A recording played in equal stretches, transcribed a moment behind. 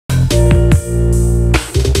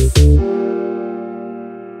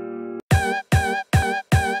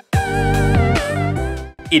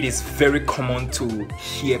It is very common to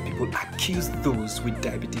hear people accuse those with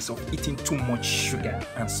diabetes of eating too much sugar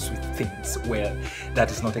and sweet things. Well, that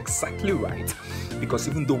is not exactly right, because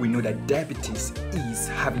even though we know that diabetes is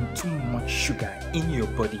having too much sugar in your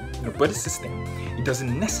body system, it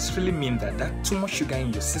doesn't necessarily mean that that too much sugar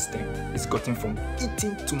in your system is gotten from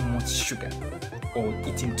eating too much sugar or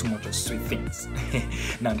eating too much of sweet things.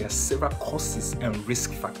 Now, there are several causes and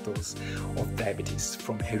risk factors of diabetes,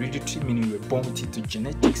 from hereditary, meaning you're born with it, to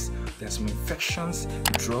genetics. There are some infections,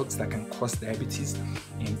 drugs that can cause diabetes,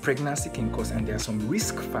 and pregnancy can cause, and there are some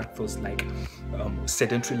risk factors like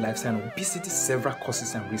sedentary lifestyle and obesity, several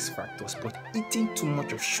causes and risk factors. But eating too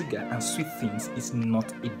much of sugar and sweet things is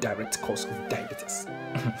not a direct cause of diabetes.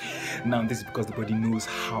 Now, this is because the body knows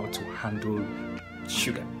how to handle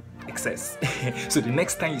sugar excess. So the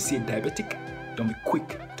next time you see a diabetic, don't be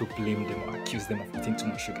quick to blame them or accuse them of eating too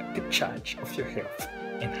much sugar. Take charge of your health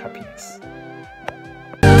and happiness.